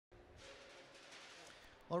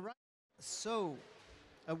All right, so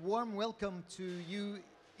a warm welcome to you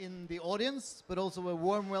in the audience, but also a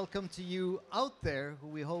warm welcome to you out there, who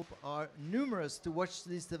we hope are numerous to watch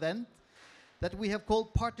this event that we have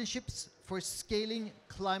called Partnerships for Scaling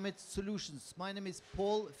Climate Solutions. My name is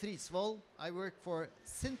Paul Frisvold. I work for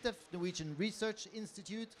SINTEF, Norwegian Research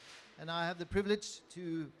Institute, and I have the privilege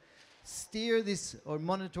to steer this or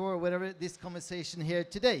monitor or whatever this conversation here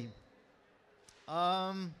today.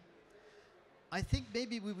 I think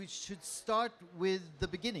maybe we should start with the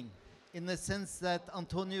beginning, in the sense that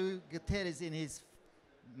Antonio Guterres, in his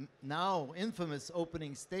now infamous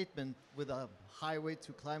opening statement with a highway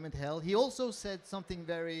to climate hell, he also said something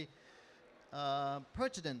very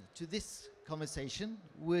pertinent to this conversation,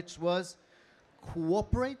 which was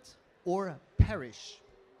cooperate or perish.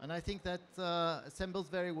 And I think that assembles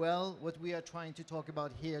very well what we are trying to talk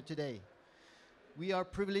about here today. We are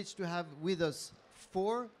privileged to have with us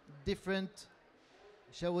 4 different,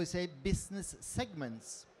 shall we say, business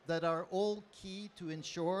segments that are all key to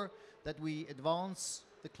ensure that we advance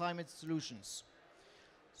the climate solutions.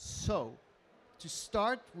 So, to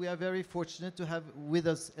start, we are very fortunate to have with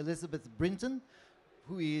us Elisabeth Brinton,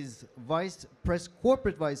 who is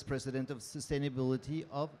Corporate Vice President of Sustainability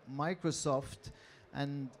of Microsoft.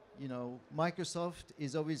 And, you know, Microsoft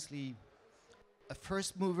is obviously a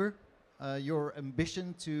first mover. Your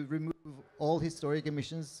ambition to remove all historic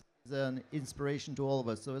emissions is an inspiration to all of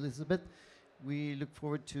us. So, Elisabeth, we look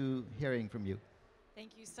forward to hearing from you.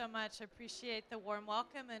 Thank you so much. I appreciate the warm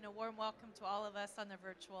welcome, and a warm welcome to all of us on the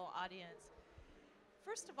virtual audience.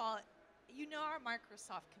 First of all, you know our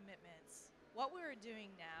Microsoft commitments. What we're doing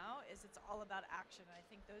now is it's all about action. I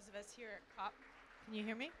think those of us here at COP, can you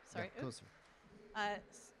hear me? Sorry. Yeah, closer.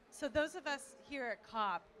 So those of us here at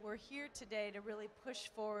COP, we're here today to really push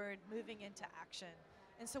forward moving into action.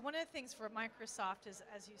 And so one of the things for Microsoft is,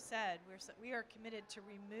 as you said, we are committed to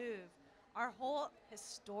remove our whole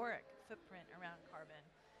historic footprint around carbon.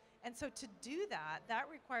 And so to do that, that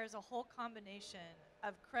requires a whole combination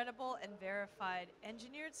of credible and verified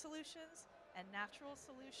engineered solutions and natural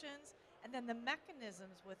solutions, and then the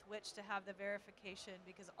mechanisms with which to have the verification,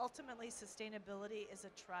 because ultimately sustainability is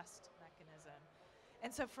a trust mechanism.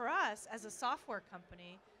 And so for us, as a software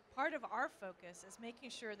company, part of our focus is making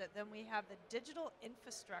sure that then we have the digital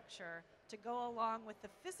infrastructure to go along with the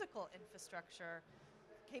physical infrastructure,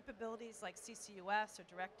 capabilities like CCUS or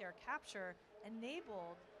direct air capture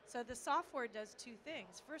enabled. So the software does 2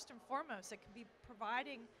 things. First and foremost, it can be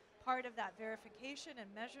providing part of that verification and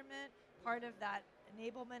measurement, part of that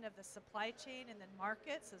enablement of the supply chain and then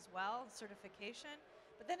markets as well, certification.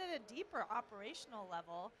 But then at a deeper operational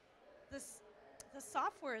level, the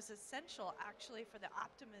software is essential actually for the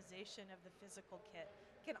optimization of the physical kit.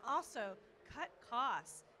 It can also cut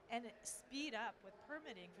costs and speed up with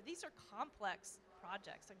permitting, for these are complex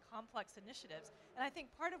projects and complex initiatives. And I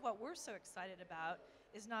think part of what we're so excited about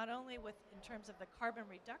is not only in terms of the carbon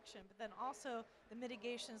reduction, but then also the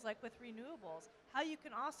mitigations like with renewables, how you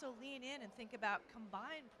can also lean in and think about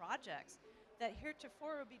combined projects that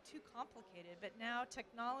heretofore would be too complicated, but now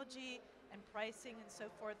technology and pricing and so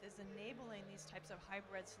forth is enabling these types of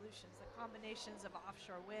hybrid solutions, the combinations of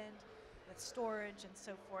offshore wind with storage and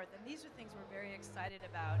so forth. And these are things we're very excited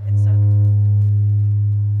about. And so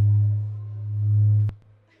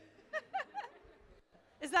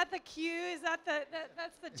is that the cue? Is that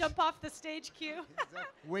that's the jump off the stage cue?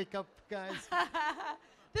 Wake up, guys.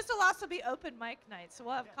 This will also be open mic night, so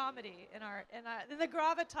we'll have comedy in the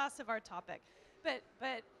gravitas of our topic.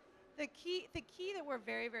 But the key that we're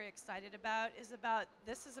very, very excited about is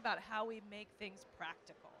about how we make things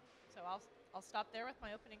practical. So I'll stop there with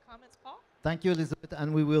my opening comments, Paul. Thank you, Elisabeth,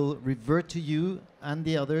 and we will revert to you and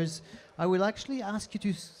the others. I will actually ask you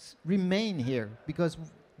to remain here, because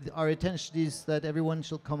our intention is that everyone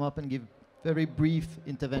shall come up and give very brief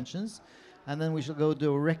interventions, and then we shall go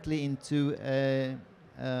directly into a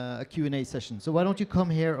Q&A session. So why don't you come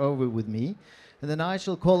here over with me, and then I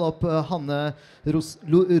shall call up Hanne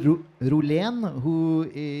Rolén, who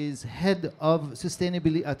is head of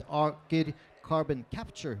sustainability at Aker Carbon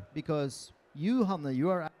Capture, because you, Hanne, you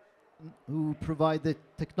are who provide the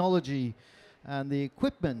technology and the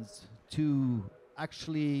equipment to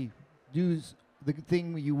actually do the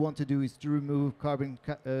thing you want to do is to remove carbon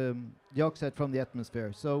dioxide from the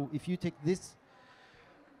atmosphere. So if you take this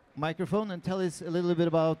microphone and tell us a little bit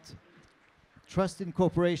about trust in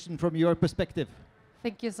cooperation from your perspective.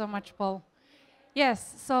 Thank you so much, Paul.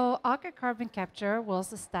 Yes, so Aker Carbon Capture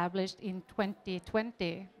was established in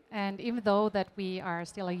 2020. And even though that we are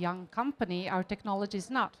still a young company, our technology is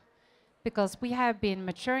not, because we have been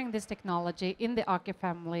maturing this technology in the Aker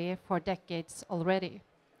family for decades already.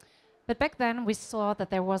 But back then we saw that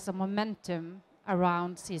there was a momentum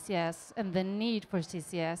around CCS and the need for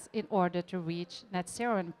CCS in order to reach net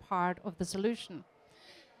zero and part of the solution.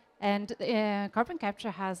 And carbon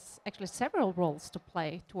capture has actually several roles to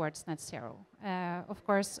play towards net zero. Of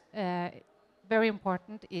course, very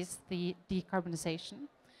important is the decarbonization,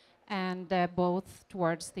 and both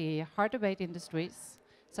towards the hard-to-abate industries,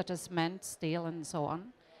 such as cement, steel, and so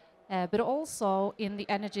on, but also in the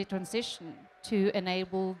energy transition to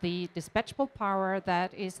enable the dispatchable power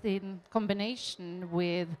that is in combination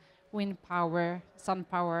with wind power, sun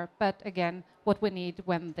power, but again, what we need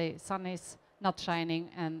when the sun is not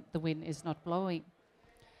shining and the wind is not blowing.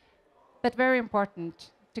 But very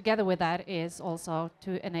important, together with that, is also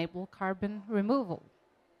to enable carbon removal.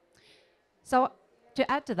 So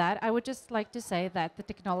to add to that, I would just like to say that the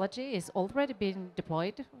technology is already being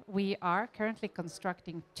deployed. We are currently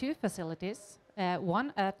constructing 2 facilities,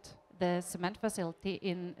 one at the cement facility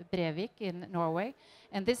in Brevik in Norway,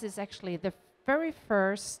 and this is actually the very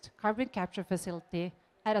first carbon capture facility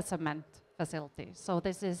at a cement facility. So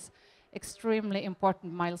this is extremely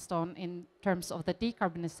important milestone in terms of the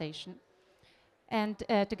decarbonization. And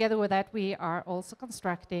together with that, we are also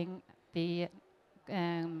constructing the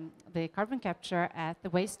carbon capture at the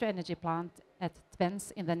waste-to-energy plant at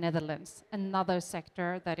Twence in the Netherlands, another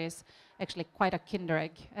sector that is actually quite a kinder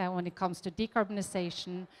egg when it comes to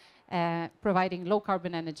decarbonization, providing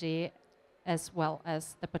low-carbon energy, as well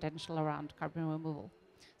as the potential around carbon removal.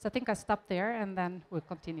 So I think I stop there, and then we'll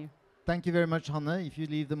continue. Thank you very much, Hanne. If you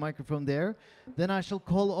leave the microphone there, then I shall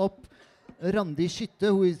call up Randi Skytte,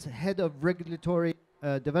 who is head of regulatory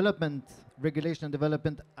regulation and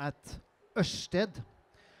development at Ørsted.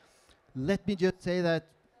 Let me just say that,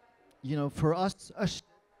 you know, for us, Ørsted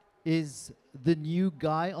is the new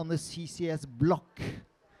guy on the CCS block,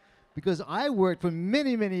 because I worked for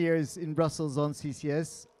many, many years in Brussels on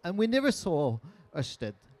CCS, and we never saw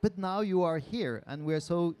Ørsted. But now you are here, and we're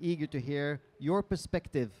so eager to hear your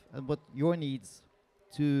perspective and what your needs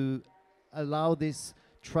to allow this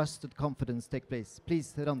trusted confidence take place.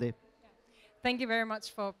 Please, Randi. Thank you very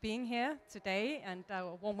much for being here today, and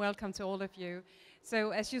a warm welcome to all of you. So,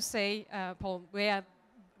 as you say, Paul,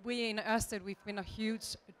 we in Ørsted, we've been a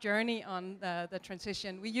huge journey on the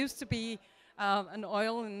transition. We used to be an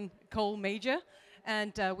oil and coal major,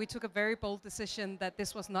 and we took a very bold decision that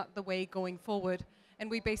this was not the way going forward. And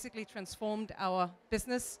we basically transformed our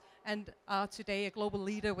business and are today a global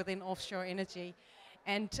leader within offshore energy.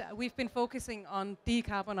 And we've been focusing on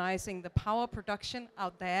decarbonizing the power production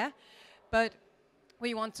out there, but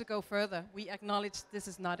we want to go further. We acknowledge this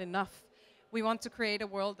is not enough. We want to create a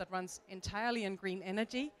world that runs entirely on green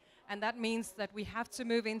energy, and that means that we have to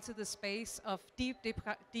move into the space of deep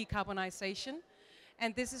decarbonization.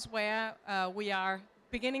 And this is where we are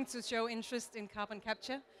beginning to show interest in carbon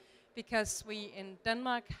capture, because we in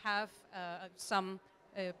Denmark have some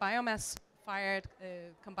biomass-fired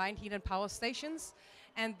combined heat and power stations,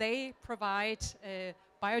 and they provide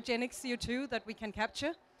biogenic CO2 that we can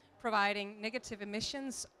capture, providing negative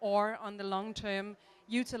emissions, or on the long term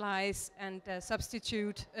utilize and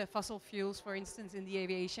substitute fossil fuels, for instance, in the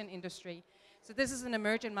aviation industry. So this is an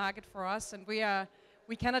emerging market for us, and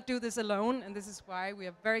we cannot do this alone, and this is why we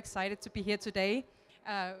are very excited to be here today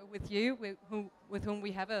with you, with whom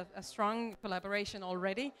we have a strong collaboration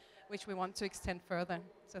already, which we want to extend further.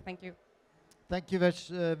 So thank you. Thank you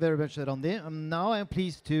very much, Randi. Now I'm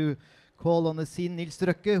pleased to call on the scene Nils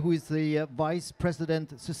Røkke, who is the Vice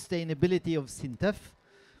President Sustainability of SINTEF.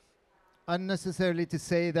 Unnecessarily to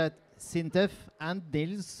say that SINTEF and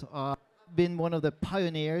Nils have been one of the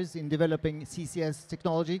pioneers in developing CCS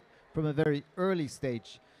technology from a very early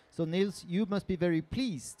stage. So Nils, you must be very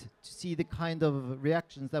pleased to see the kind of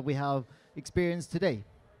reactions that we have experienced today.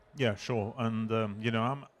 Yeah, sure. And, you know,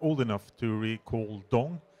 I'm old enough to recall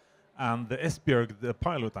Dong. And the Esbjerg, the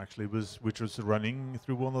pilot actually, which was running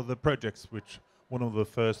through one of the projects, one of the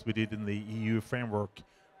first we did in the EU framework,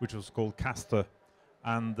 which was called Castor.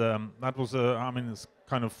 And that was it's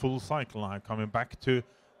kind of full cycle now, coming back to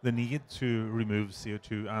the need to remove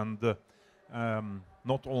CO2 and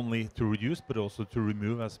not only to reduce, but also to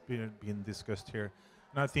remove, as been discussed here.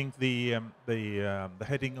 And I think the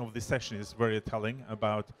heading of this session is very telling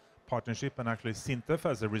about partnership, and actually SINTEF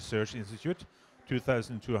as a research institute,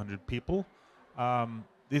 2,200 people.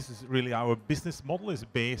 This is really our business model is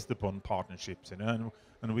based upon partnerships, you know,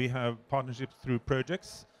 and we have partnerships through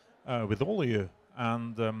projects with all of you,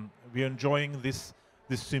 and we are enjoying this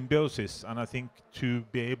symbiosis. And I think to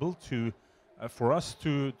be able to, for us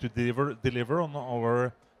to deliver on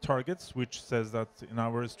our targets, which says that in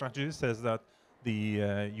our strategy says that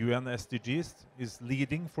the UN SDGs is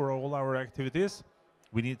leading for all our activities.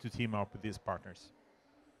 we need to team up with these partners.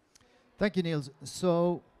 Thank you, Nils.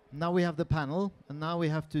 So now we have the panel, and now we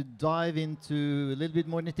have to dive into a little bit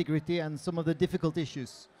more nitty-gritty and some of the difficult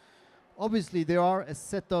issues. Obviously, there are a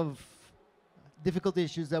set of difficult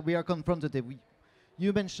issues that we are confronted with.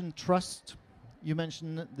 You mentioned trust. You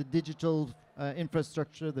mentioned the digital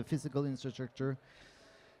infrastructure, the physical infrastructure.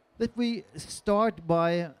 Let me start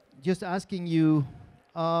by just asking you,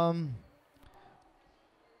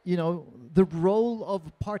 you know, the role of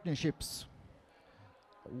partnerships.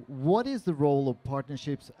 What is the role of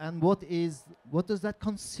partnerships, and what does that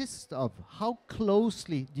consist of? How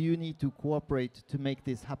closely do you need to cooperate to make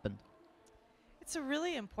this happen? It's a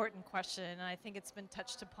really important question, and I think it's been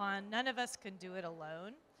touched upon. None of us can do it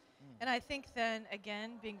alone. And I think then,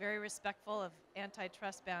 again, being very respectful of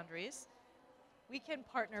antitrust boundaries, we can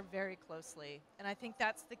partner very closely. And I think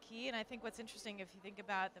that's the key. And I think what's interesting, if you think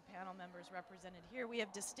about the panel members represented here, we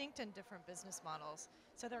have distinct and different business models.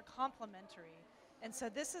 So they're complementary. And so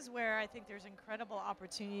this is where I think there's incredible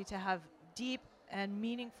opportunity to have deep and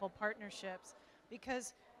meaningful partnerships,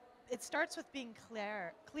 because it starts with being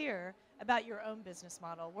clear about your own business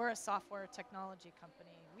model. We're a software technology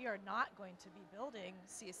company. We are not going to be building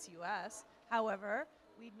CCUS. However,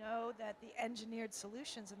 we know that the engineered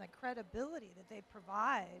solutions and the credibility that they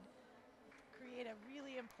provide create a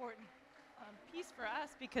really important piece for us,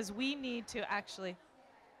 because we need to actually,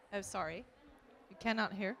 oh, sorry, you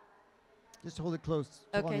cannot hear? Just hold it close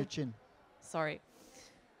on your chin. Sorry.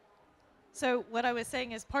 So what I was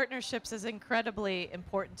saying is partnerships is incredibly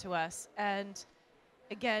important to us. And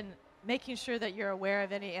again, making sure that you're aware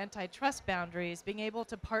of any antitrust boundaries, being able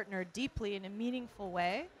to partner deeply in a meaningful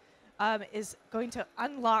way is going to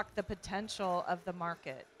unlock the potential of the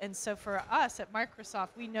market. And so for us at Microsoft,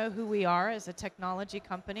 we know who we are as a technology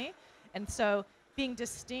company. And so being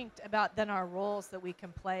distinct about then our roles that we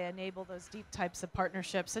can play enable those deep types of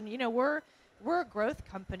partnerships. And you know, we're a growth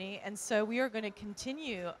company, and so we are going to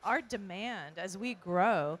continue our demand as we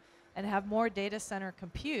grow and have more data center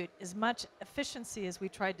compute. As much efficiency as we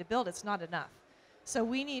tried to build, it's not enough. So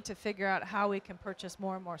we need to figure out how we can purchase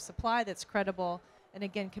more and more supply that's credible and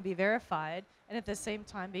again can be verified, and at the same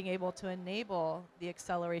time being able to enable the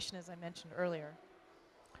acceleration as I mentioned earlier.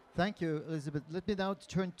 Thank you, Elisabeth. Let me now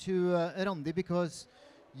turn to Randi, because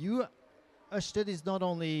you, Ørsted is not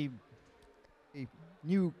only a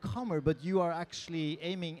newcomer, but you are actually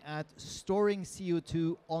aiming at storing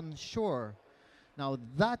CO2 onshore. Now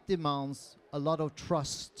that demands a lot of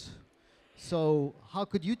trust. So how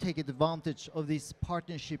could you take advantage of this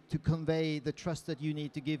partnership to convey the trust that you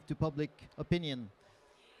need to give to public opinion?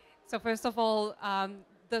 So first of all,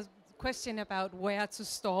 the question about where to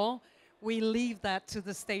store, we leave that to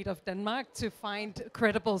the state of Denmark to find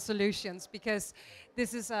credible solutions, because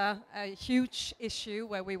this is a huge issue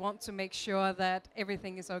where we want to make sure that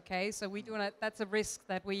everything is okay. So we do not, that's a risk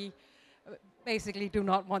that we basically do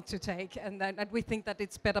not want to take, and we think that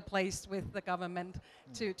it's better placed with the government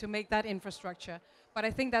to make that infrastructure. But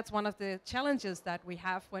I think that's one of the challenges that we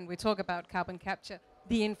have when we talk about carbon capture,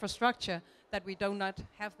 the infrastructure, that we do not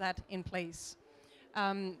have that in place.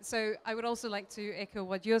 So I would also like to echo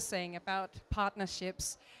what you're saying about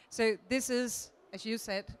partnerships. So this is, as you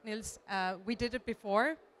said, Nils, we did it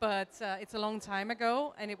before, but it's a long time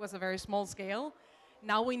ago and it was a very small scale.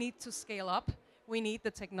 Now we need to scale up. We need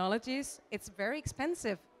the technologies. It's very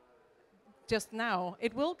expensive just now.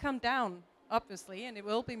 It will come down, obviously, and it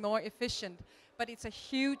will be more efficient, but it's a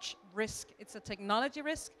huge risk. It's a technology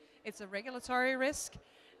risk, it's a regulatory risk,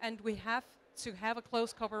 and we have to have a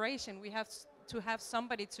close cooperation. We have to have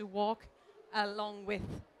somebody to walk along with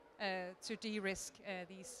to de-risk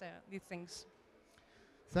these things.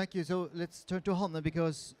 Thank you. So let's turn to Hanne,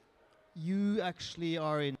 because you actually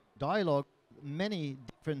are in dialogue with many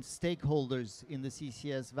different stakeholders in the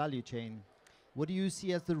CCS value chain. What do you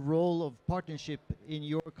see as the role of partnership in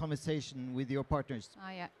your conversation with your partners?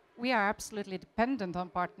 Yeah. We are absolutely dependent on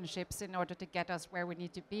partnerships in order to get us where we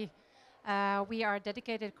need to be. We are a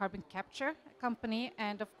dedicated carbon capture company,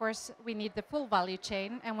 and of course we need the full value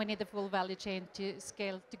chain, and we need the full value chain to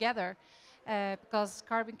scale together, because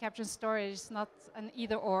carbon capture and storage is not an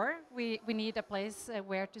either or. We need a place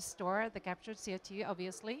where to store the captured CO2,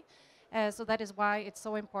 obviously. So that is why it's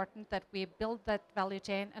so important that we build that value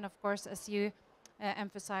chain, and of course, as you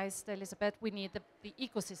emphasized, Elisabeth, we need the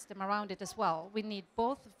ecosystem around it as well. We need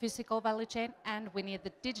both physical value chain and we need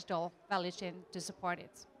the digital value chain to support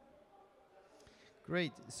it.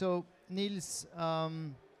 Great. So, Nils,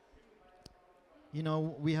 you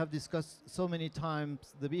know, we have discussed so many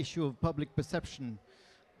times the issue of public perception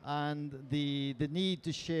and the need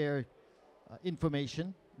to share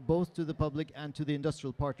information, both to the public and to the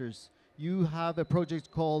industrial partners. you have a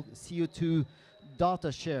project called CO2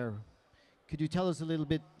 DataShare. Could you tell us a little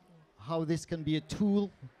bit how this can be a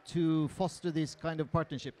tool to foster these kind of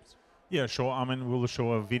partnerships? Yeah, sure. I mean, we'll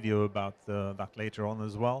show a video about that later on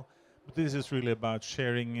as well. But this is really about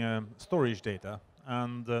sharing storage data,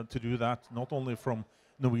 and to do that not only from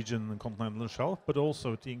Norwegian continental shelf, but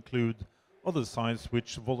also to include other sites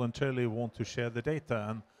which voluntarily want to share the data.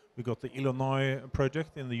 And we got the Illinois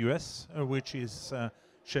project in the US, which is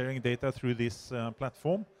sharing data through this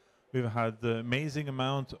platform. We've had the amazing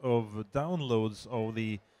amount of downloads of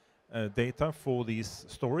the data for these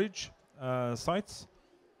storage sites,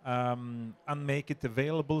 and make it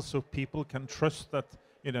available so people can trust that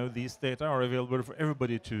these data are available for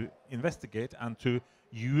everybody to investigate and to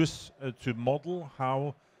use to model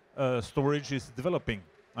how storage is developing.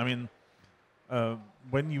 I mean,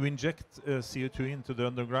 when you inject CO2 into the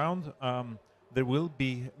underground, there will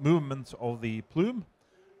be movement of the plume,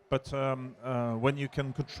 but when you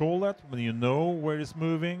can control that, when you know where it's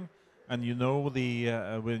moving, and you know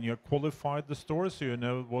when you're qualified the stores, so you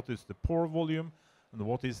know what is the pore volume and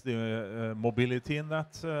what is the mobility in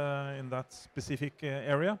that specific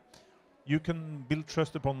area, you can build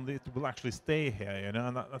trust upon it will actually stay here.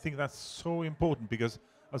 And I think that's so important, because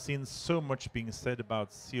I've seen so much being said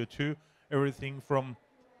about CO2. Everything from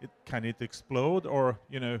can it explode, or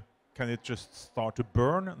can it just start to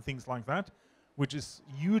burn, and things like that, which is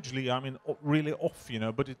hugely, I mean, really off,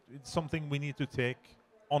 but it's something we need to take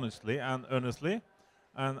honestly and earnestly,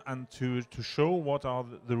 and to show what are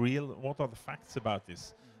the facts about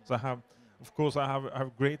this. So I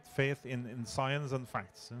have great faith in science and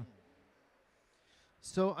facts.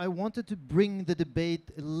 So I wanted to bring the debate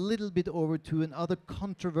a little bit over to another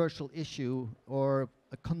controversial issue, or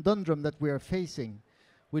a conundrum that we are facing,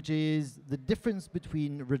 which is the difference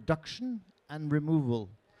between reduction and removal.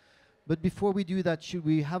 But before we do that, should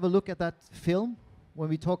we have a look at that film when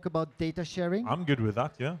we talk about data sharing? I'm good with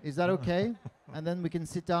that, yeah. Is that okay? And then we can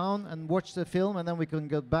sit down and watch the film, and then we can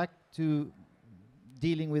go back to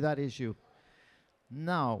dealing with that issue.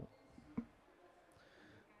 Now,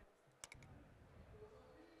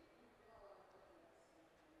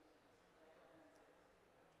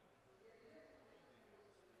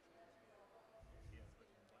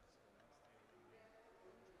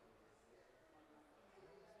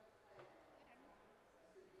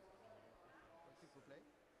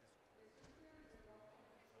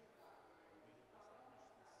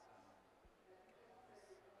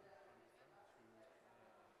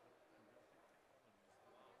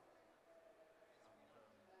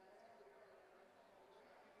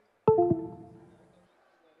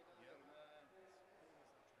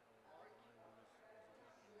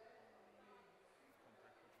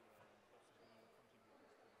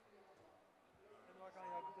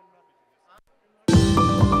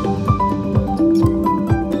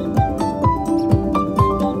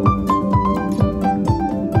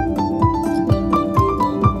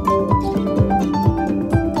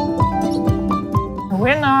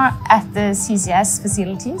 we're now at the CCS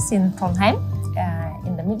facilities in Trondheim,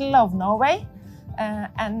 in the middle of Norway,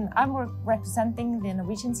 and I'm representing the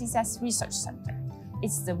Norwegian CCS Research Center.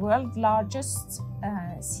 It's the world's largest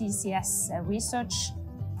CCS research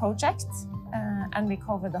project, and we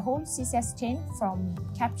cover the whole CCS chain from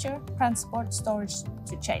capture, transport, storage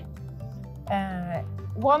to chain.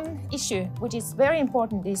 One issue which is very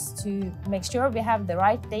important is to make sure we have the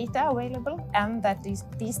right data available, and that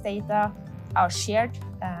these data are shared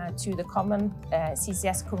to the common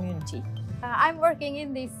CCS community. I'm working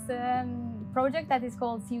in this project that is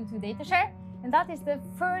called CO2 DataShare, and that is the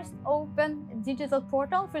first open digital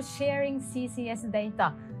portal for sharing CCS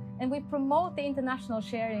data. And we promote the international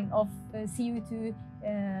sharing of CO2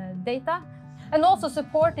 data, and also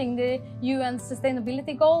supporting the UN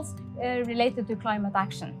sustainability goals related to climate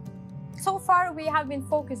action. So far, we have been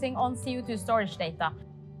focusing on CO2 storage data.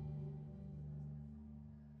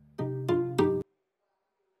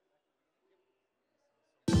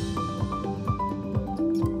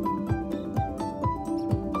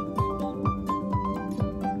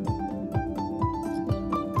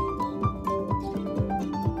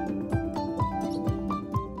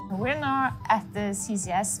 We're now at the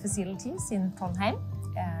CCS facilities in Trondheim,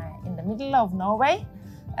 in the middle of Norway,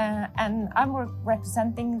 and I'm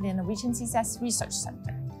representing the Norwegian CCS Research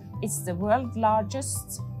Center. It's the world's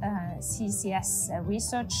largest CCS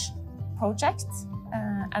research project,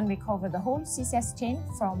 and we cover the whole CCS chain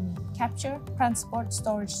from capture, transport,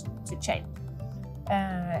 storage to chain.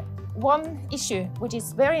 One issue which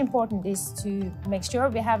is very important is to make sure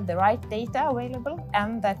we have the right data available,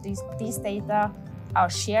 and that these data are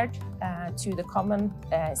shared to the common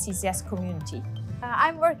CCS community.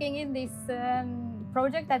 I'm working in this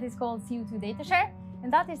project that is called CO2 DataShare,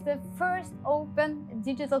 and that is the first open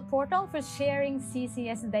digital portal for sharing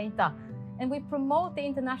CCS data. And we promote the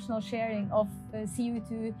international sharing of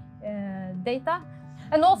CO2 data,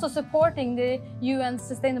 and also supporting the UN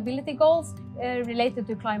sustainability goals related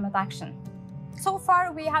to climate action. So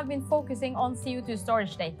far, we have been focusing on CO2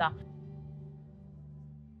 storage data.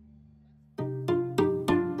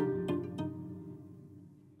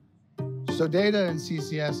 So data in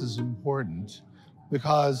CCS is important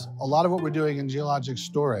because a lot of what we're doing in geologic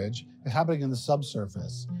storage is happening in the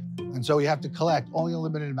subsurface. And so we have to collect only a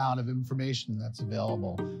limited amount of information that's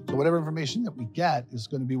available. So whatever information that we get is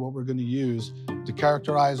going to be what we're going to use to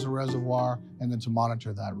characterize the reservoir and then to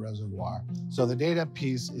monitor that reservoir. So the data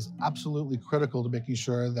piece is absolutely critical to making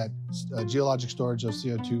sure that geologic storage of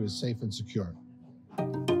CO2 is safe and secure.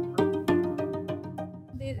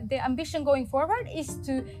 The ambition going forward is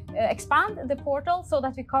to expand the portal so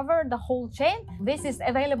that we cover the whole chain. This is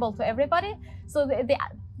available to everybody, so the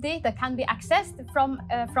data can be accessed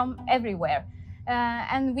from everywhere.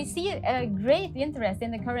 And we see a great interest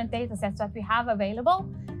in the current data sets that we have available.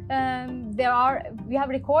 We have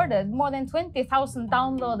recorded more than 20,000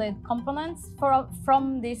 downloaded components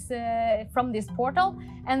from this portal,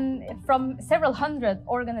 and from several hundred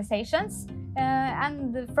organizations,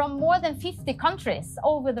 and from more than 50 countries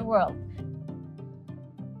over the world.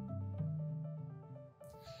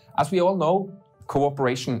 As we all know,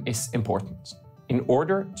 cooperation is important. In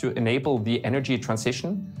order to enable the energy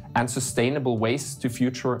transition and sustainable ways to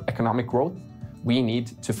future economic growth, we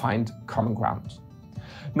need to find common ground.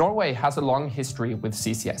 Norway has a long history with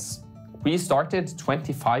CCS. We started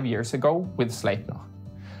 25 years ago with Sleipner,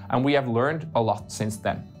 and we have learned a lot since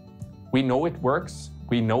then. We know it works,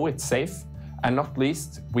 we know it's safe, and not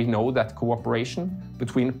least, we know that cooperation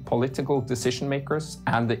between political decision makers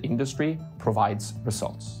and the industry provides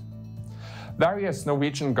results. Various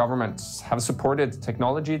Norwegian governments have supported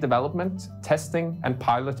technology development, testing, and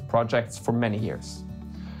pilot projects for many years,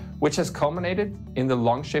 which has culminated in the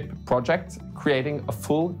Longship project, creating a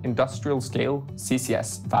full industrial-scale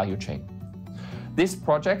CCS value chain. This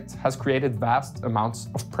project has created vast amounts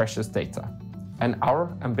of precious data, and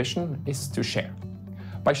our ambition is to share.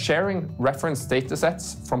 By sharing reference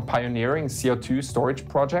datasets from pioneering CO2 storage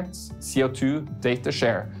projects, CO2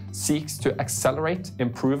 DataShare seeks to accelerate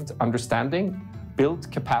improved understanding,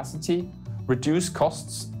 build capacity, reduce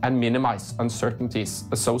costs, and minimize uncertainties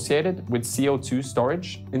associated with CO2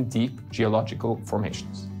 storage in deep geological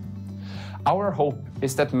formations. Our hope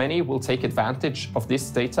is that many will take advantage of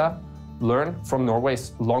this data, learn from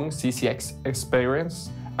Norway's long CCS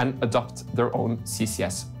experience, and adopt their own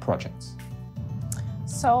CCS projects.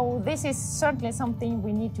 So this is certainly something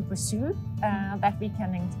we need to pursue, that we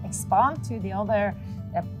can expand to the other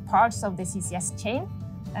parts of the CCS chain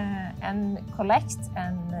and collect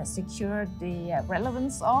and secure the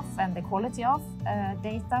relevance of and the quality of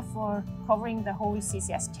data for covering the whole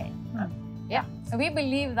CCS chain. Yeah, so we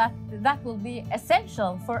believe that that will be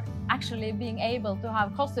essential for actually being able to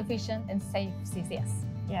have cost-efficient and safe CCS.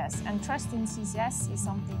 Yes, and trust in CCS is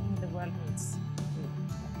something the world needs.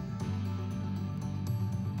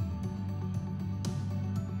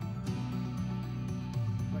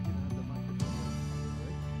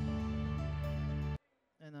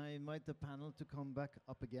 And I invite the panel to come back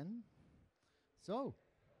up again. So,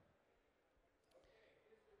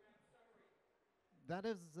 that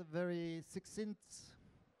is a very succinct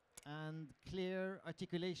and clear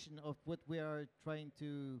articulation of what we are trying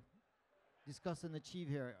to discuss and achieve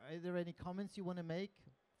here. Are there any comments you want to make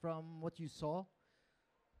from what you saw?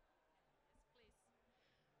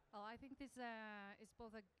 Well, I think this is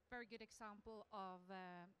both a very good example of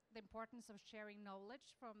the importance of sharing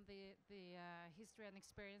knowledge from the history and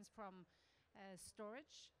experience from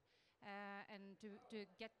storage, and to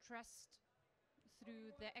get trust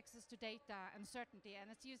through the access to data and certainty.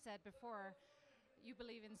 And as you said before, you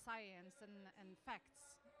believe in science and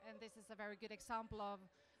facts, and this is a very good example of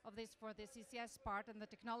this for the CCS part and the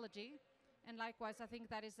technology. And likewise, I think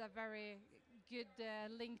that is a very good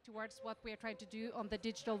link towards what we are trying to do on the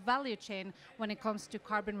digital value chain when it comes to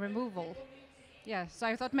carbon removal. Yeah, so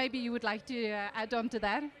I thought maybe you would like to add on to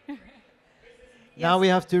that. Now we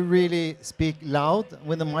have to really speak loud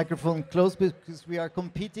with the microphone close, because we are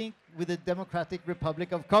competing with the Democratic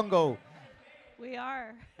Republic of Congo. We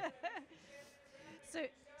are.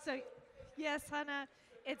 So yes, Hanne,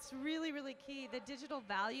 it's really, really key. The digital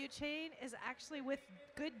value chain is actually, with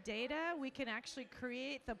good data, we can actually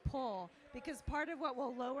create the pull, because part of what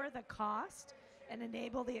will lower the cost and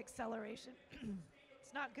enable the acceleration,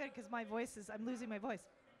 it's not good because I'm losing my voice,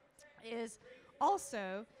 is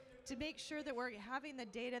also to make sure that we're having the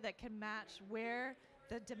data that can match where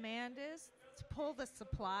the demand is, to pull the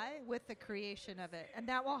supply with the creation of it. And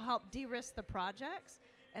that will help de-risk the projects.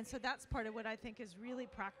 And so that's part of what I think is really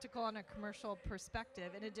practical on a commercial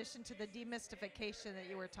perspective, in addition to the demystification that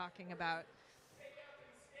you were talking about.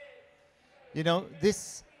 You know,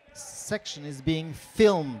 this section is being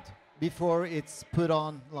filmed before it's put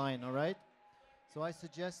online, all right? So I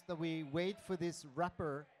suggest that we wait for this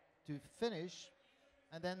wrapper to finish,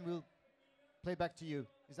 and then we'll play back to you.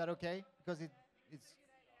 Is that okay? Because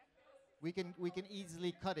we can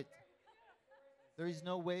easily cut it. There is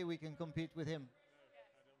no way we can compete with him.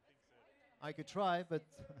 I could try, but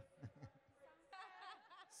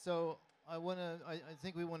so I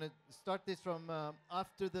think we want to start this from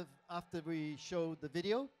after we show the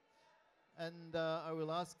video, and I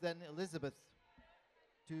will ask then Elisabeth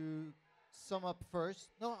to sum up first.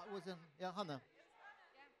 No, it wasn't. Yeah, Hanne.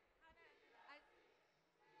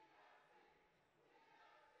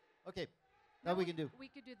 Okay, now we can do. We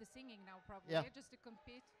could do the singing now, probably. Yeah. Just to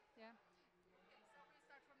compete. Yeah.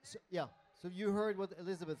 So, yeah. So you heard what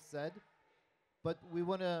Elisabeth said, but we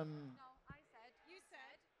want to. No, I said. You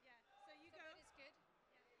said, yeah. So you go. That is good.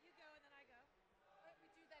 Yeah, you go and then I go. We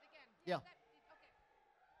do that again. Yeah. Okay.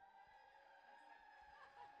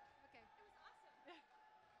 Okay. It was awesome.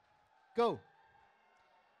 Go.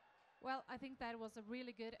 Well, I think that was a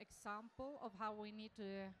really good example of how we need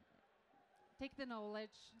to take the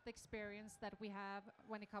knowledge, the experience that we have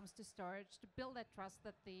when it comes to storage, to build that trust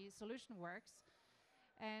that the solution works,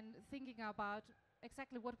 and thinking about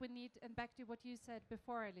exactly what we need, and back to what you said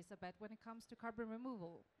before, Elisabeth, when it comes to carbon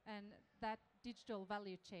removal and that digital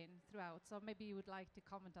value chain throughout. So maybe you would like to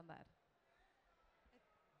comment on that.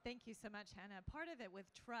 Thank you so much, Hanne. Part of it with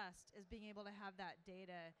trust is being able to have that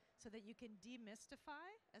data so that you can demystify,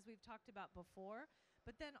 as we've talked about before,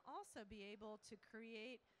 but then also be able to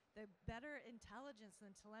create the better intelligence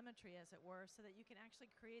and telemetry, as it were, so that you can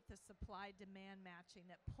actually create the supply-demand matching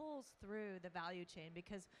that pulls through the value chain,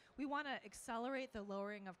 because we want to accelerate the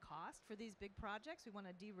lowering of cost for these big projects. We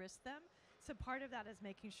want to de-risk them. So part of that is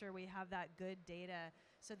making sure we have that good data,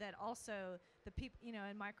 so that also the people, you know,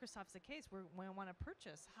 in Microsoft's the case, we want to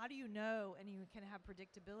purchase. How do you know, and you can have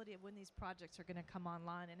predictability of when these projects are going to come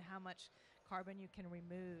online and how much carbon you can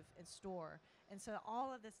remove and store. And so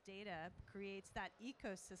all of this data creates that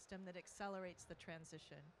ecosystem that accelerates the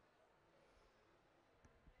transition.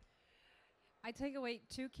 I take away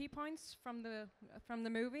two key points from the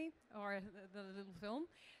movie, or the little film.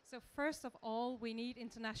 So first of all, we need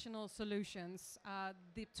international solutions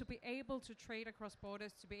to be able to trade across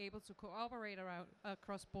borders, to be able to cooperate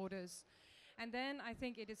across borders. And then I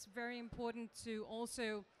think it is very important to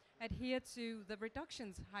also adhere to the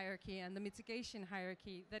reductions hierarchy and the mitigation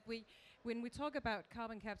hierarchy, that when we talk about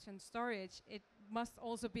carbon capture and storage, it must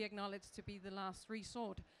also be acknowledged to be the last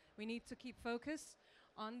resort. We need to keep focus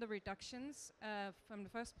on the reductions from the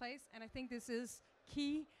first place, and I think this is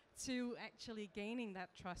key to actually gaining that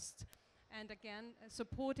trust, and again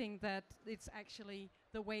supporting that it's actually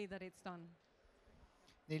the way that it's done.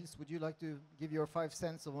 Nils, would you like to give your 5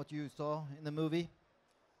 cents on what you saw in the movie?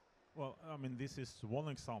 Well, I mean, this is one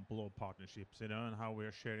example of partnerships, you know, and how we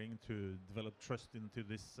are sharing to develop trust into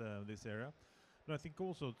this this area. But I think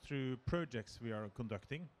also through projects we are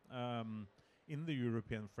conducting in the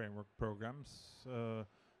European framework programs,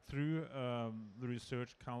 through the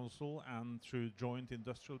Research Council and through joint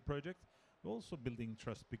industrial projects, we're also building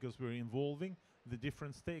trust because we're involving the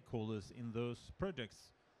different stakeholders in those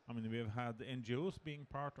projects. I mean, we have had NGOs being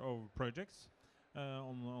part of projects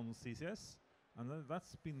on CCS. And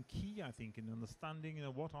that's been key, I think, in understanding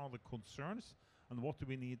what are the concerns and what do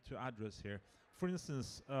we need to address here. For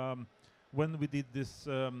instance, when we did this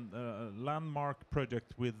landmark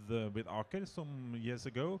project with Aker some years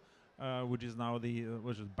ago, which is now the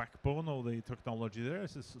backbone of the technology there,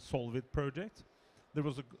 it's a Solvit project. There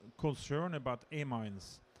was a concern about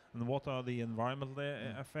amines and what are the environmental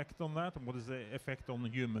effect on that, and what is the effect on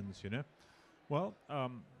humans, you know. Well,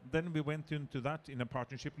 then we went into that in a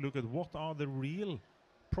partnership, look at what are the real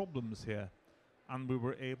problems here. And we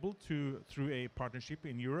were able to, through a partnership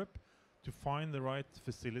in Europe, to find the right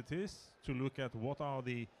facilities, to look at what are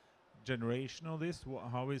the generation of this,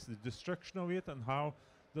 how is the destruction of it, and how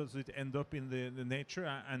does it end up in the nature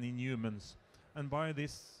and in humans. And by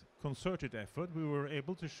this concerted effort, we were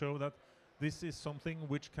able to show that this is something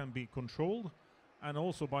which can be controlled. And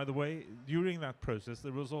also, by the way, during that process,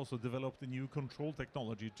 there was also developed a new control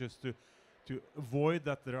technology just to to avoid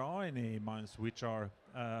that there are any mines which are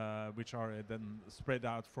then spread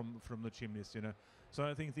out from the chimneys, you know. So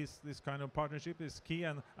I think this kind of partnership is key,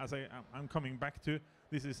 and as I'm coming back to,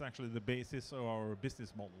 this is actually the basis of our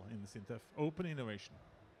business model in SINTEF, open innovation.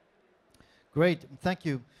 Great, thank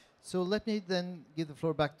you. So let me then give the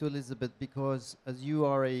floor back to Elisabeth, because as you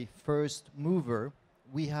are a first mover,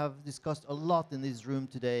 we have discussed a lot in this room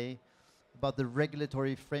today about the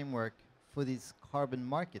regulatory framework for these carbon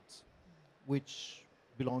markets, which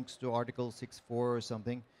belongs to Article 6.4 or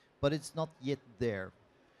something, but it's not yet there.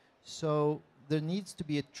 So there needs to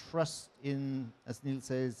be a trust in, as Nils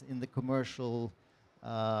says, in the commercial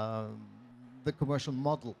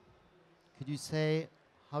model. Could you say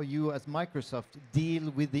how you as Microsoft deal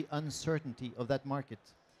with the uncertainty of that market?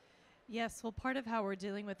 Yes, well, part of how we're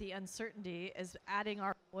dealing with the uncertainty is adding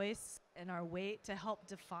our voice and our weight to help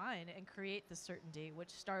define and create the certainty,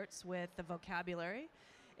 which starts with the vocabulary.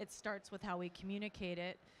 It starts with how we communicate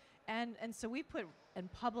it. And so we put and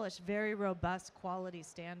publish very robust quality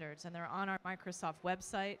standards, and they're on our Microsoft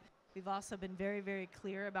website. We've also been very, very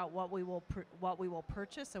clear about what we will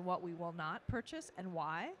purchase and what we will not purchase and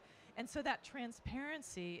why. And so that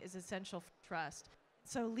transparency is essential for trust.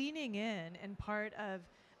 So leaning in and part of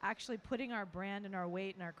actually putting our brand and our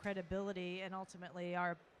weight and our credibility and ultimately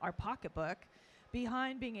our pocketbook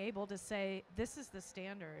behind being able to say, this is the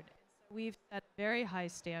standard. So we've set a very high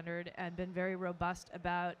standard and been very robust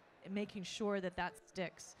about making sure that that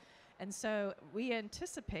sticks. And so we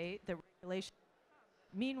anticipate the regulation.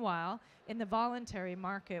 Meanwhile, in the voluntary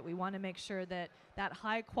market, we want to make sure that that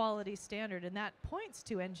high quality standard, and that points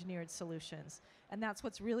to engineered solutions. And that's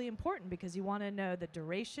what's really important, because you want to know the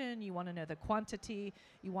duration, you want to know the quantity,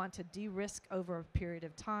 you want to de-risk over a period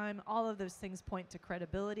of time. All of those things point to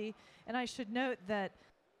credibility. And I should note that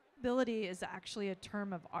credibility is actually a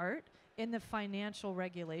term of art in the financial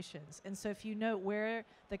regulations. And so if you note where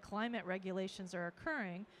the climate regulations are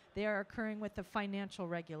occurring, they are occurring with the financial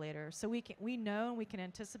regulator. So we know and we can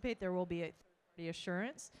anticipate there will be a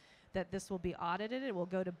assurance that this will be audited. It will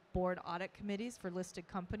go to board audit committees for listed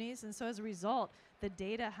companies. And so as a result, the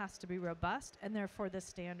data has to be robust and therefore the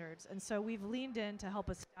standards. And so we've leaned in to help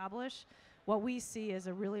establish what we see as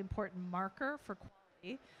a really important marker for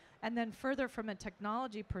quality. And then further, from a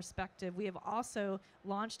technology perspective, we have also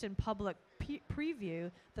launched in public preview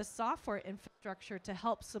the software infrastructure to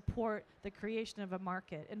help support the creation of a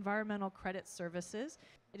market, environmental credit services.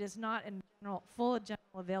 It is not in full general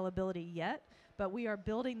availability yet, but we are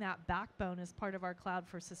building that backbone as part of our cloud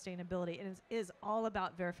for sustainability. And it is all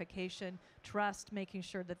about verification, trust, making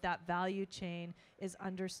sure that that value chain is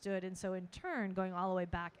understood. And so in turn, going all the way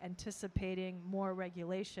back, anticipating more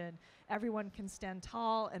regulation, everyone can stand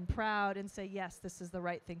tall and proud and say, yes, this is the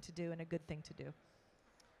right thing to do and a good thing to do.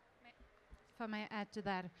 If I may add to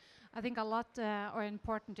that, I think a lot or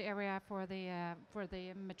important area for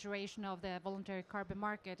the maturation of the voluntary carbon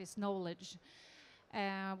market is knowledge.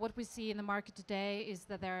 What we see in the market today is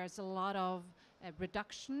that there is a lot of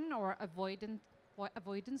reduction or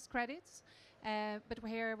avoidance credits, but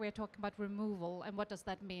here we're talking about removal, and what does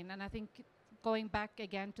that mean? And I think going back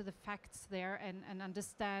again to the facts there and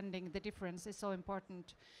understanding the difference is so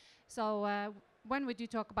important. So when we do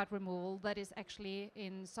talk about removal, that is actually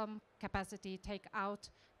in some capacity take out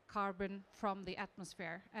carbon from the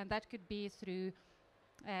atmosphere, and that could be through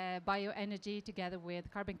bioenergy together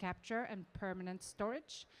with carbon capture and permanent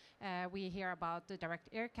storage. We hear about the direct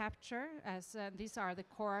air capture, as these are the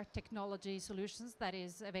core technology solutions that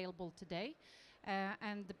is available today.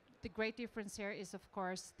 And the great difference here is, of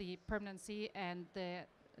course, the permanency and the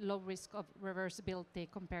low risk of reversibility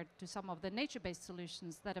compared to some of the nature-based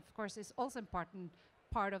solutions that, of course, is also important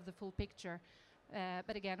part of the full picture.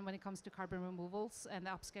 But again, when it comes to carbon removals and the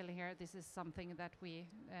upscaling here, this is something that we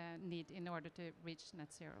need in order to reach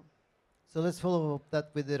net zero. So let's follow up that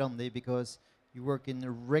with Randi, because you work in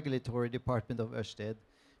the regulatory department of Ørsted.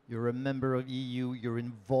 You're a member of EU. You're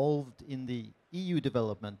involved in the EU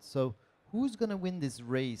development. So who's going to win this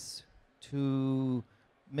race to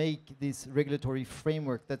make this regulatory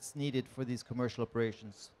framework that's needed for these commercial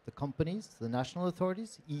operations? The companies, the national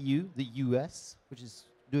authorities, EU, the US, which is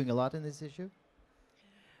doing a lot in this issue?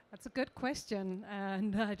 That's a good question,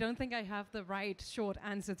 and I don't think I have the right short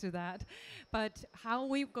answer to that. But how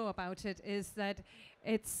we go about it is that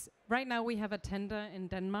it's right now we have a tender in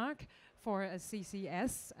Denmark for a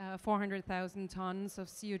CCS, 400,000 tons of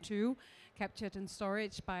CO2 captured and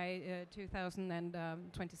storage by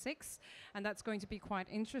 2026, and that's going to be quite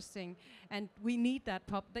interesting. And we need that.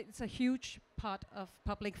 It's a huge part of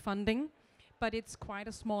public funding, but it's quite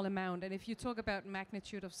a small amount. And if you talk about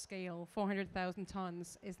magnitude of scale, 400,000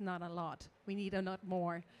 tons is not a lot. We need a lot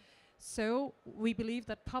more. So we believe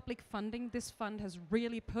that public funding, this fund has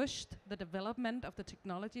really pushed the development of the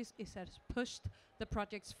technologies. It has pushed the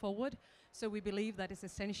projects forward. So we believe that is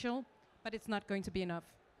essential, but it's not going to be enough.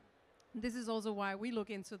 This is also why we look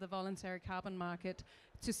into the voluntary carbon market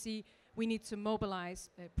to see we need to mobilize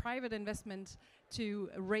private investment to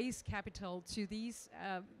raise capital to these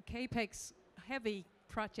capex heavy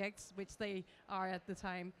projects, which they are at the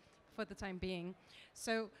time, for the time being.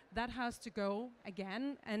 So that has to go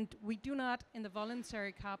again, and we do not, in the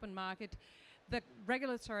voluntary carbon market, the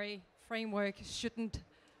regulatory framework shouldn't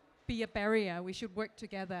be a barrier. We should work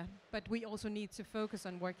together, but we also need to focus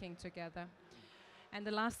on working together. And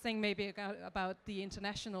the last thing maybe about the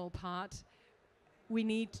international part, we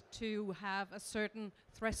need to have a certain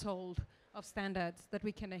threshold of standards that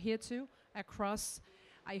we can adhere to across.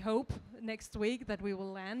 I hope next week that we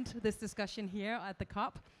will land this discussion here at the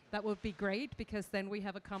COP. That would be great, because then we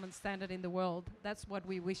have a common standard in the world. That's what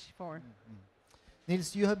we wish for.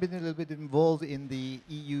 Nils, you have been a little bit involved in the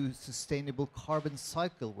EU sustainable carbon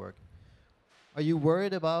cycle work. Are you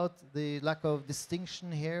worried about the lack of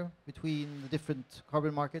distinction here between the different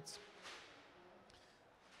carbon markets?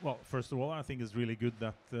 Well, first of all, I think it's really good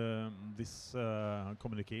that this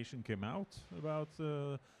communication came out about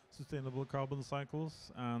sustainable carbon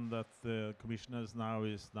cycles, and that the Commission now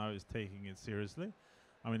is taking it seriously.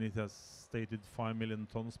 I mean, it has stated 5 million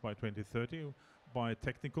tons by 2030 by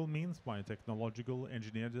technical means, by technological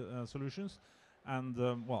engineered solutions. And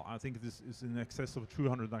well, I think this is in excess of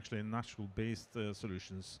 200 actually natural-based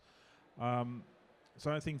solutions.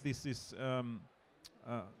 So I think this is, I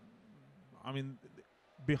mean,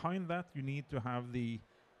 behind that you need to have the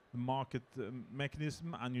market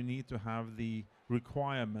mechanism, and you need to have the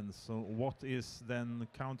requirements. So what is then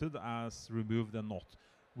counted as removed and not,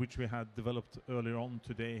 which we had developed earlier on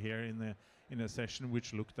today here in a session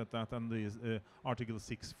which looked at that, and the Article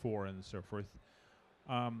 6.4 and so forth.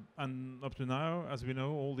 And up to now, as we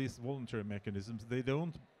know, all these voluntary mechanisms, they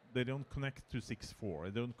don't connect to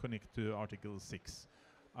 6.4. They don't connect to Article 6.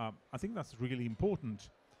 I think that's really important,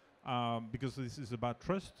 because this is about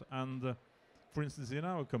trust. And for instance, in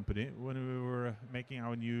our company, when we were making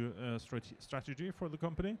our new strategy for the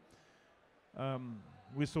company,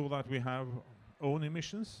 we saw that we have own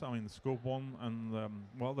emissions. I mean, Scope 1 and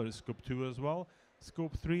well, there is Scope 2 as well.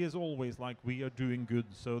 Scope 3 is always like we are doing good,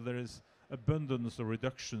 so there is abundance of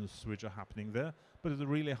reductions which are happening there, but it's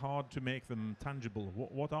really hard to make them tangible.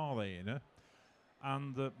 What are they, you know?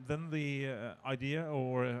 And then the idea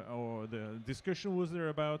or the discussion was there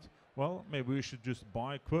about, well, maybe we should just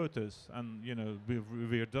buy quotas, and you know,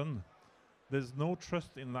 we're done. There's no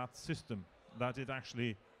trust in that system, that it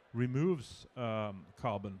actually removes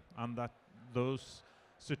carbon, and that those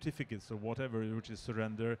certificates or whatever which is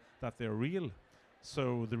surrender, that they're real.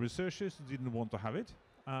 So the researchers didn't want to have it,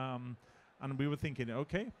 and we were thinking,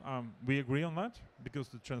 okay, we agree on that, because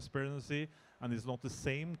the transparency, and it's not the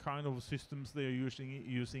same kind of systems they're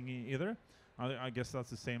using either. I guess that's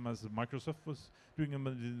the same as Microsoft was doing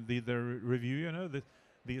their review, you know, that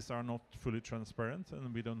these are not fully transparent,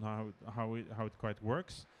 and we don't know how it quite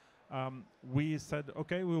works. We said,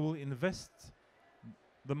 okay, we will invest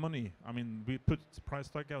the money. I mean, we put price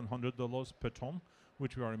tag on $100 per ton,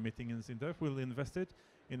 which we are emitting in SINTEF. We'll invest it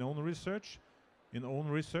in own research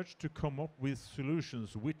to come up with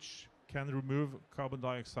solutions which can remove carbon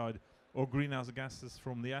dioxide or greenhouse gases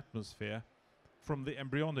from the atmosphere from the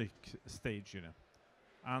embryonic stage, you know,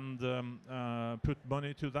 and put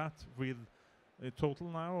money to that with a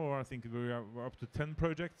total now, or I think we're up to 10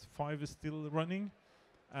 projects, 5 is still running,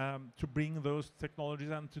 to bring those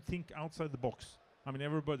technologies and to think outside the box. I mean,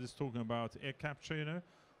 everybody's talking about air capture, you know.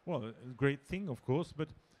 Well, a great thing, of course, but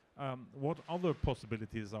what other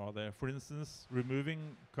possibilities are there? For instance,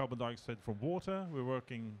 removing carbon dioxide from water. We're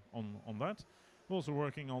working on that. We're also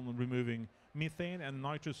working on removing methane and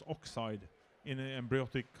nitrous oxide in an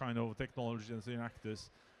embryonic kind of technology as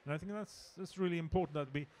reactors. And I think that's really important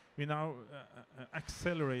that we now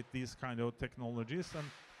accelerate these kind of technologies.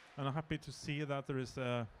 And I'm happy to see that there is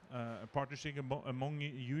a partnership among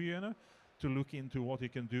you, you know, to look into what you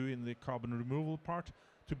can do in the carbon removal part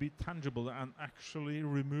to be tangible and actually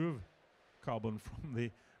remove carbon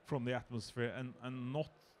from the atmosphere, and not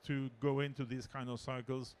to go into these kind of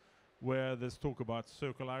cycles where there's talk about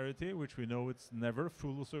circularity, which we know it's never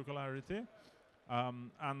full circularity,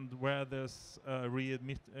 and where there's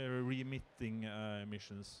re-emitting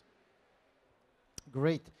emissions.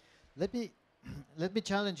 Great. Let me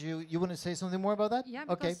challenge you. You want to say something more about that? Yeah,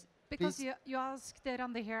 okay. Because you asked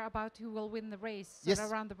Randi here about who will win the race yes.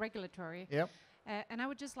 around the regulatory. Yep. And I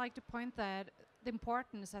would just like to point that the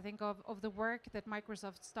importance, I think, of the work that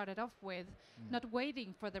Microsoft started off with, not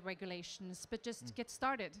waiting for the regulations, but just get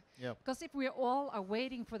started. Yep. Because if we all are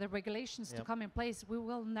waiting for the regulations to Yep. come in place, we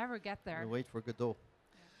will never get there. We wait for Godot.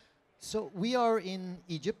 So we are in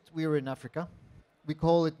Egypt, we are in Africa. We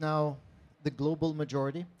call it now the global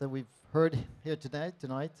majority that we've heard here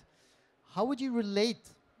tonight. How would you relate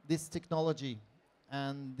this technology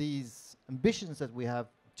and these ambitions that we have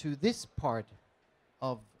to this part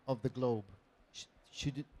of the globe?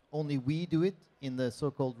 Should only we do it in the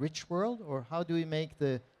so-called rich world, or how do we make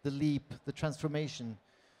the leap, the transformation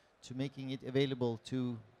to making it available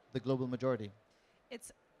to the global majority?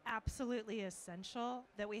 It's absolutely essential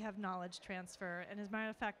that we have knowledge transfer. And as a matter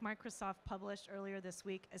of fact, Microsoft published earlier this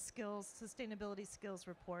week a sustainability skills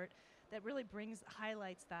report that really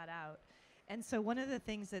highlights that out. And so one of the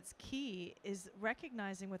things that's key is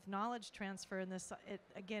recognizing with knowledge transfer in this,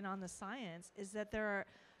 again on the science, is that there are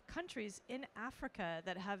countries in Africa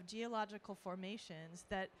that have geological formations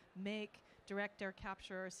that make direct air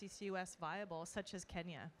capture or CCUS viable, such as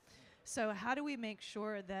Kenya. So how do we make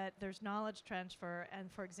sure that there's knowledge transfer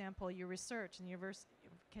and, for example, your research and university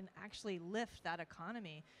can actually lift that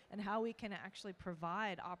economy, and how we can actually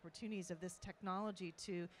provide opportunities of this technology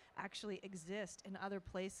to actually exist in other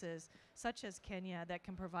places, such as Kenya, that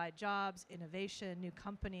can provide jobs, innovation, new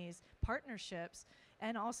companies, partnerships,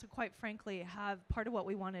 and also, quite frankly, have part of what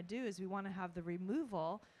we want to do is we want to have the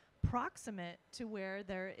removal proximate to where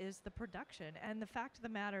there is the production. And the fact of the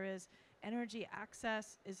matter is, energy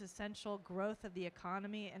access is essential. Growth of the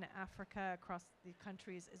economy in Africa across the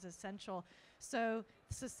countries is essential. So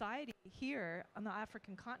society here on the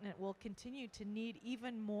African continent will continue to need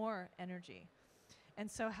even more energy. And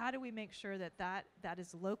so how do we make sure that that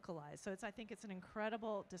is localized? So I think it's an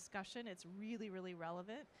incredible discussion. It's really, really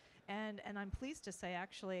relevant. And I'm pleased to say,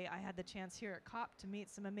 actually, I had the chance here at COP to meet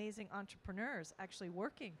some amazing entrepreneurs actually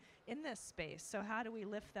working in this space. So how do we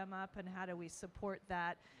lift them up, and how do we support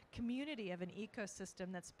that community of an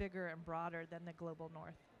ecosystem that's bigger and broader than the global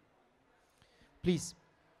north? Please.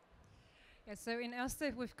 Yeah, so in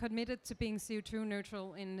Ørsted, we've committed to being CO2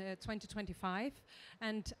 neutral in 2025.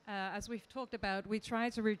 And as we've talked about, we try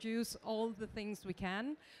to reduce all the things we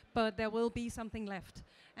can, but there will be something left.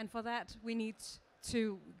 And for that, we need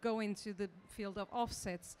to go into the field of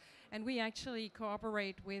offsets. And we actually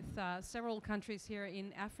cooperate with several countries here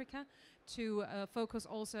in Africa to focus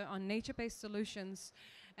also on nature-based solutions.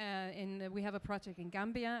 We have a project in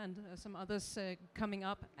Gambia and some others coming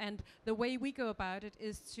up. And the way we go about it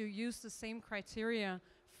is to use the same criteria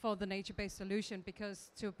for the nature-based solution,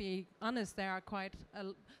 because to be honest, there are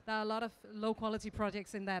a lot of low-quality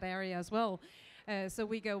projects in that area as well. So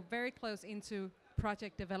we go very close into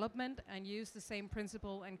project development and use the same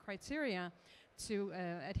principle and criteria to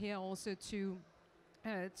adhere also to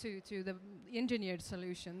the engineered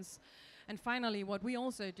solutions. And finally, what we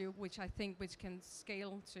also do, which I think can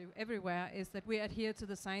scale to everywhere, is that we adhere to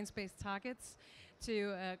the science-based targets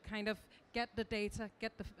to kind of get the data,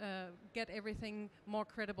 get everything more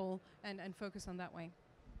credible, and focus on that way.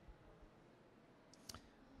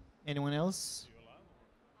 Anyone else?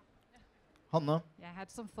 Hanne? Yeah, I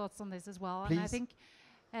had some thoughts on this as well. Please. And I think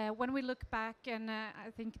when we look back, and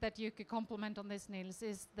I think that you could comment on this, Nils,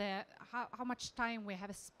 is how much time we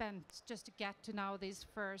have spent just to get to now these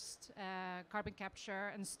first carbon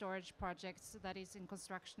capture and storage projects that is in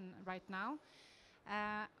construction right now.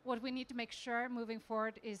 What we need to make sure moving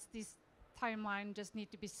forward is this timeline just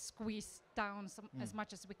need to be squeezed down as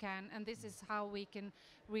much as we can, and this is how we can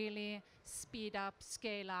really speed up,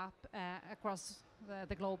 scale up across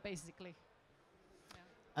the globe, basically.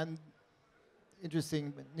 And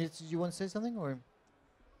interesting. Nils, do you want to say something, or?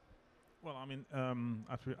 Well, I mean,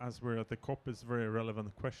 as we're at the COP, it's a very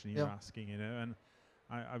relevant question you're asking, you know, and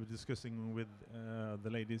I was discussing with the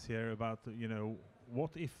ladies here about, you know,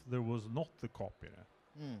 what if there was not the COP, you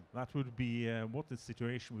know? That would be what the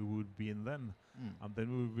situation we would be in then. And then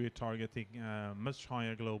we would be targeting much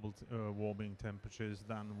higher global warming temperatures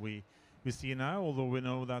than we see now, although we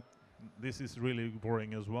know that this is really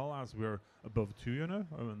worrying as well, as we're above 2, you know,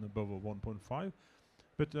 and above 1.5.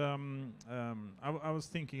 But I was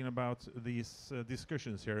thinking about these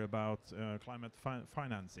discussions here about climate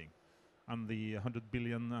financing and the 100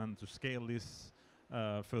 billion, and to scale this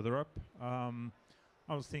further up.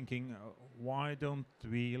 I was thinking, why don't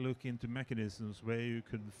we look into mechanisms where you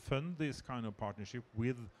could fund this kind of partnership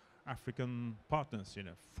with African partners, you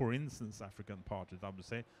know, for instance, African partners, I would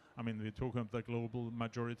say. I mean, we're talking about the global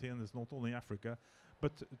majority, and it's not only Africa,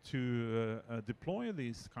 but to deploy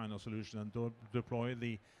these kind of solutions and deploy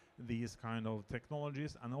these kind of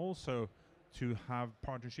technologies, and also to have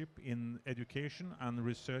partnership in education and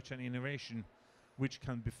research and innovation which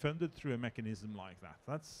can be funded through a mechanism like that.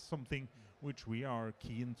 That's something which we are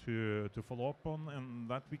keen to follow up on, and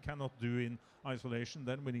that we cannot do in isolation.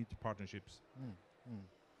 Then we need partnerships.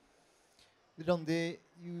 Randi,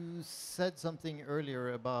 you said something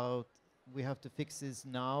earlier about we have to fix this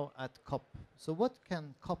now at COP. So what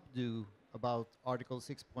can COP do about Article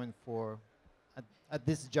 6.4 at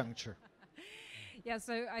this juncture? Yeah,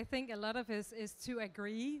 so I think a lot of us is to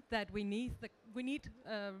agree that we need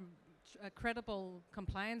credible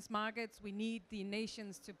compliance markets. We need the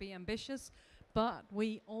nations to be ambitious, but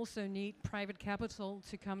we also need private capital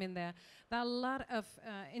to come in there. There are a lot of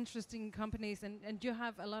interesting companies, and you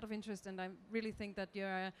have a lot of interest, and I really think that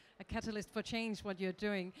you're a catalyst for change, what you're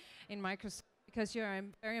doing in Microsoft, because you're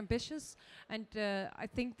very ambitious, and I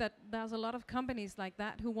think that there's a lot of companies like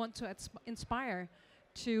that who want to inspire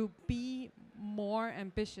to be more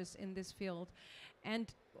ambitious in this field.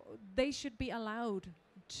 And they should be allowed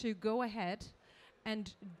to go ahead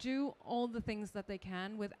and do all the things that they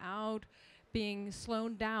can without being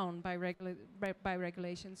slowed down by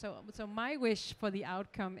regulation. So my wish for the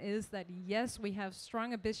outcome is that yes, we have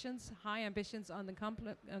strong ambitions, high ambitions on the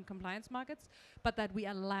compliance markets, but that we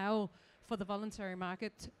allow for the voluntary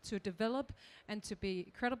market to develop and to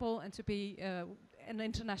be credible and to be an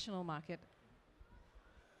international market.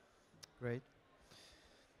 Great.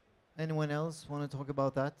 Anyone else want to talk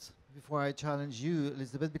about that before I challenge you,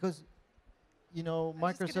 Elisabeth? Because, you know, I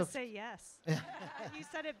was Microsoft... just going to say yes. You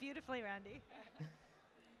said it beautifully, Randi.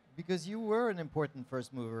 Because you were an important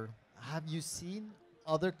first mover. Have you seen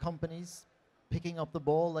other companies picking up the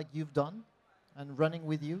ball like you've done and running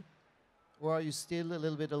with you? Or are you still a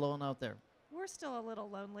little bit alone out there? We're still a little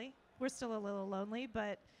lonely.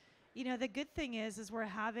 But, you know, the good thing is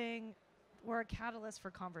we're a catalyst for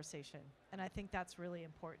conversation, and I think that's really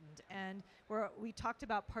important. And we talked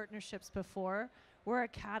about partnerships before. We're a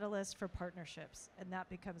catalyst for partnerships, and that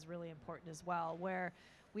becomes really important as well, where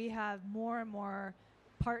we have more and more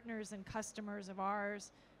partners and customers of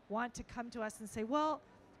ours want to come to us and say, well,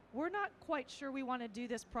 we're not quite sure we want to do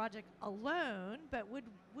this project alone, but would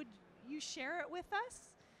you share it with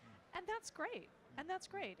us? And that's great.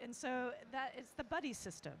 And so that it's the buddy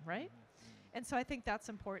system, right? And so I think that's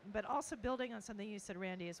important. But also building on something you said,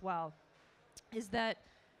 Randi, as well, is that,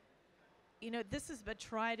 you know, this is a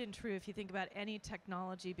tried and true if you think about any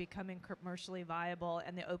technology becoming commercially viable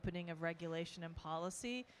and the opening of regulation and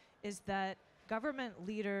policy, is that government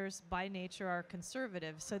leaders by nature are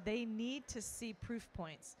conservative. So they need to see proof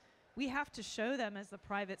points. We have to show them as the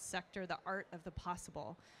private sector the art of the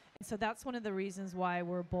possible. And so that's one of the reasons why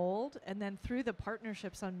we're bold. And then through the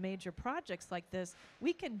partnerships on major projects like this,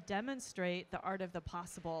 we can demonstrate the art of the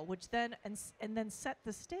possible, which then and then set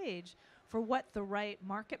the stage for what the right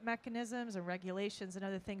market mechanisms and regulations and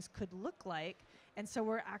other things could look like. And so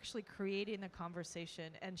we're actually creating the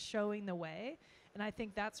conversation and showing the way. And I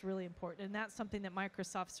think that's really important. And that's something that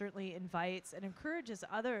Microsoft certainly invites and encourages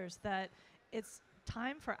others, that it's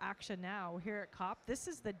time for action now. We're here at COP. This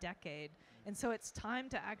is the decade. And so it's time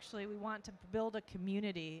to actually, we want to build a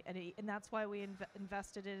community, and that's why we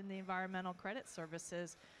invested in the environmental credit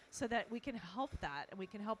services, so that we can help that and we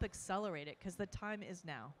can help accelerate it, because the time is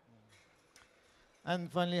now.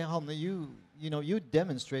 And finally, Hanne, you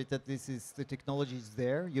demonstrate that the technology is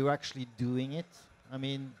there. You're actually doing it. I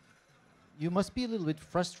mean, you must be a little bit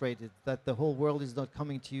frustrated that the whole world is not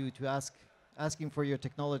coming to you to asking for your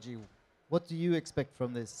technology. What do you expect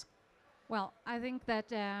from this? Well, I think that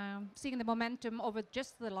seeing the momentum over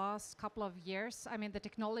just the last couple of years, I mean, the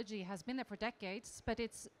technology has been there for decades, but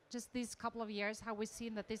it's just these couple of years how we've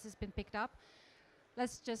seen that this has been picked up.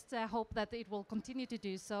 Let's just hope that it will continue to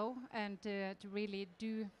do so, and to really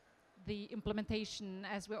do the implementation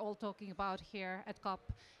as we're all talking about here at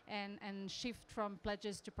COP, and shift from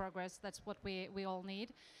pledges to progress. That's what we all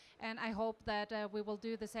need. And I hope that we will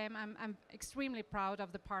do the same. I'm extremely proud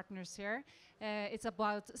of the partners here. It's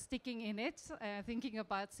about sticking in it, thinking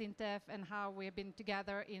about SINTEF and how we've been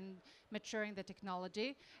together in maturing the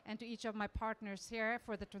technology. And to each of my partners here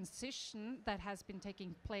for the transition that has been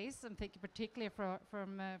taking place, I'm thinking particularly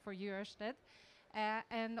for you, Ørsted.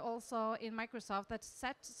 And also in Microsoft, that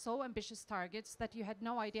set so ambitious targets that you had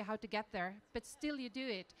no idea how to get there, but still you do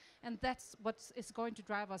it. And that's what is going to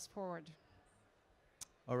drive us forward.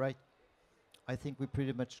 All right. I think we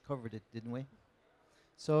pretty much covered it, didn't we?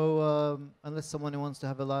 So unless someone wants to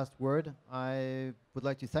have a last word, I would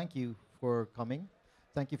like to thank you for coming.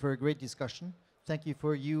 Thank you for a great discussion. Thank you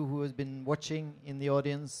for you who has been watching in the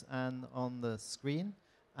audience and on the screen.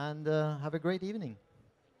 And have a great evening.